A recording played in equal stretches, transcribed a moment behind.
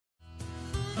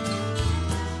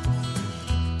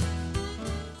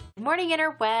morning,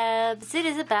 interwebs. It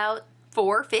is about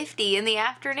 4:50 in the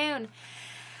afternoon.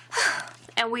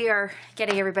 And we are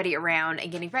getting everybody around and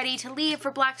getting ready to leave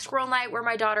for Black Squirrel Night, where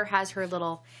my daughter has her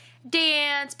little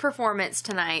dance performance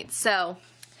tonight. So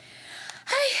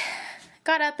I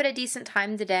got up at a decent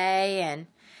time today, and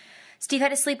Steve had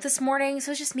to sleep this morning,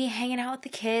 so it was just me hanging out with the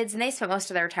kids, and they spent most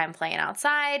of their time playing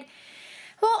outside.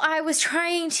 Well, I was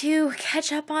trying to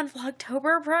catch up on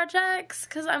Vlogtober projects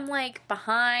because I'm like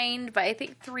behind by I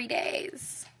think 3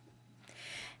 days.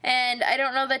 And I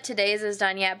don't know that today's is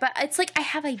done yet, but it's like I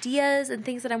have ideas and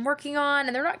things that I'm working on,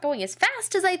 and they're not going as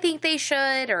fast as I think they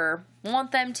should or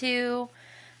want them to.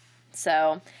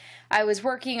 So I was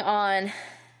working on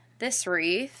this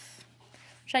wreath,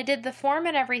 which I did the form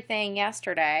and everything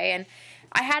yesterday, and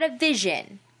I had a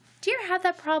vision. Do you ever have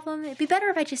that problem? It'd be better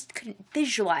if I just couldn't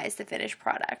visualize the finished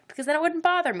product, because then it wouldn't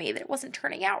bother me that it wasn't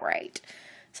turning out right.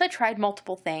 So I tried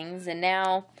multiple things, and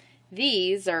now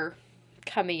these are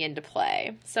coming into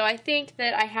play. So I think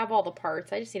that I have all the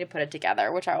parts. I just need to put it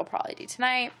together, which I will probably do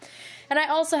tonight. And I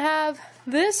also have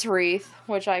this wreath,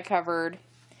 which I covered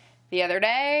the other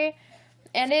day,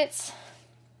 and it's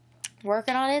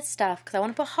working on its stuff because I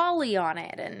want to put holly on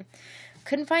it, and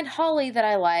couldn't find holly that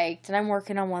I liked, and I'm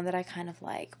working on one that I kind of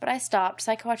like. But I stopped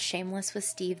so I could watch Shameless with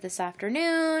Steve this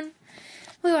afternoon.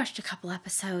 We watched a couple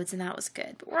episodes, and that was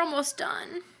good. But we're almost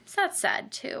done. So that's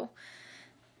sad, too,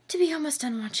 to be almost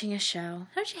done watching a show.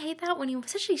 Don't you hate that when you,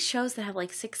 especially shows that have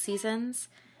like 6 seasons,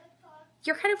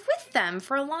 you're kind of with them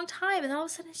for a long time, and all of a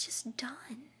sudden it's just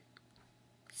done.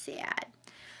 Sad.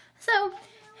 So,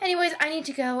 anyways, I need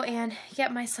to go and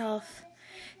get myself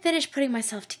finish putting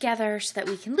myself together so that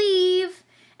we can leave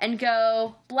and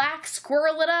go Black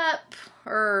Squirrel it up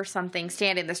or something,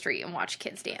 stand in the street and watch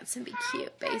kids dance and be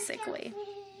cute, basically.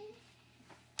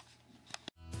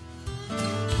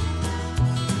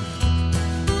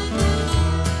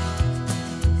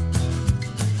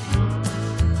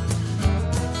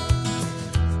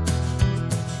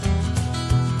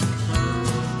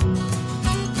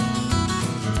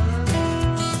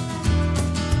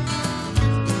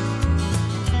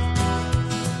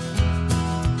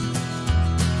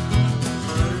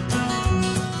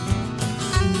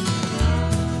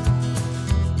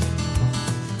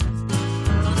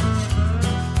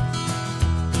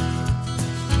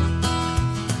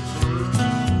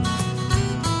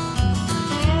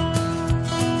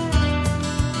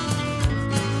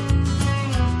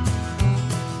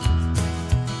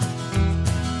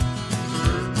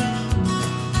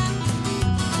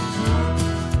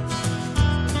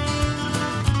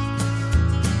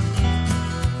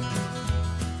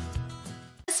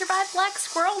 Black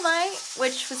Squirrel Night,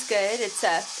 which was good. It's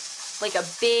like a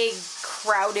big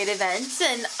crowded event,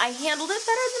 and I handled it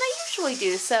better than I usually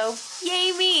do, so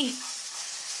yay me.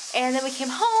 And then we came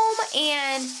home,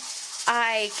 and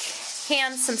I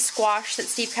canned some squash that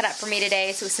Steve cut up for me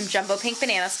today. So it was some jumbo pink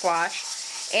banana squash,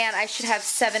 and I should have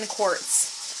 7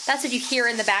 quarts. That's what you hear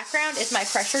in the background is my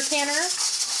pressure canner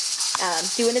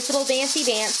doing its little dancey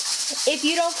dance. If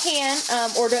you don't can,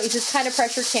 or don't use this kind of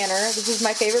pressure canner, this is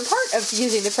my favorite part of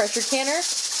using the pressure canner,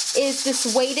 is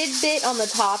this weighted bit on the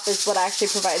top is what actually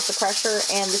provides the pressure,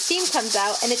 and the steam comes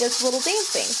out and it does a little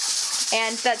dancing.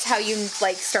 And that's how you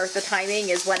like start the timing,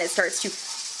 is when it starts to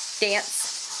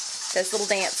dance, this little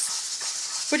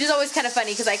dance. Which is always kind of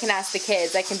funny because I can ask the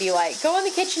kids, I can be like, go in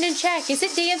the kitchen and check, is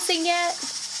it dancing yet?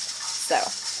 So,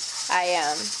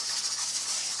 I'm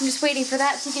just waiting for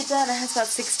that to get done. It has about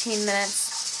 16 minutes.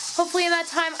 Hopefully in that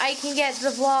time I can get the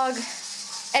vlog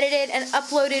edited and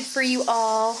uploaded for you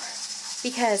all,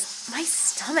 because my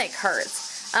stomach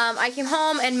hurts. I came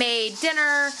home and made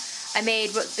dinner. I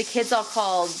made what the kids all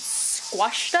called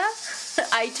squashta.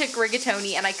 I took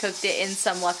rigatoni and I cooked it in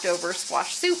some leftover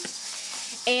squash soup.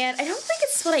 And I don't think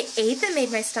it's what I ate that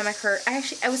made my stomach hurt.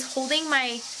 I was holding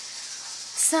my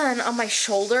son on my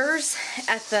shoulders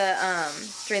at the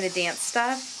during the dance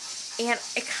stuff. And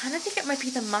I kind of think it might be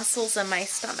the muscles in my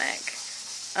stomach.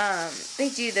 They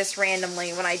do this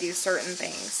randomly when I do certain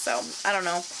things, so I don't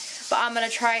know. But I'm going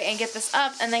to try and get this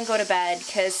up and then go to bed,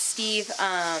 because Steve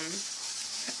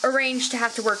arranged to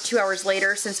have to work 2 hours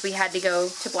later since we had to go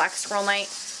to Black Squirrel Night.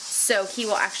 So he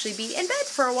will actually be in bed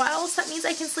for a while, so that means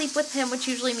I can sleep with him, which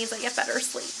usually means I get better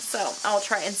sleep. So I'll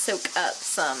try and soak up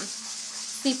some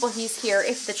sleep while he's here,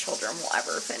 if the children will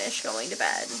ever finish going to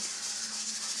bed.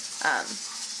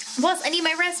 Plus, I need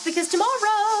my rest because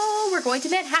tomorrow we're going to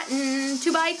Manhattan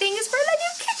to buy things for the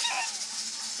new kitchen.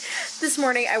 This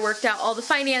morning I worked out all the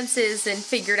finances and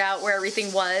figured out where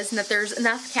everything was and that there's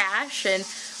enough cash, and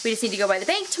we just need to go by the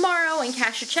bank tomorrow and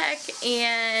cash a check,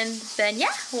 and then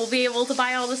yeah, we'll be able to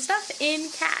buy all the stuff in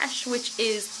cash, which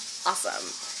is awesome.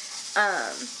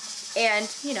 And,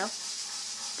 you know,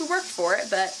 we worked for it,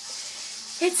 but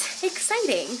it's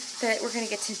exciting that we're going to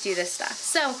get to do this stuff.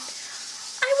 So,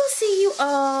 I will see you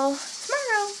all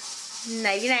tomorrow.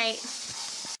 Nighty night.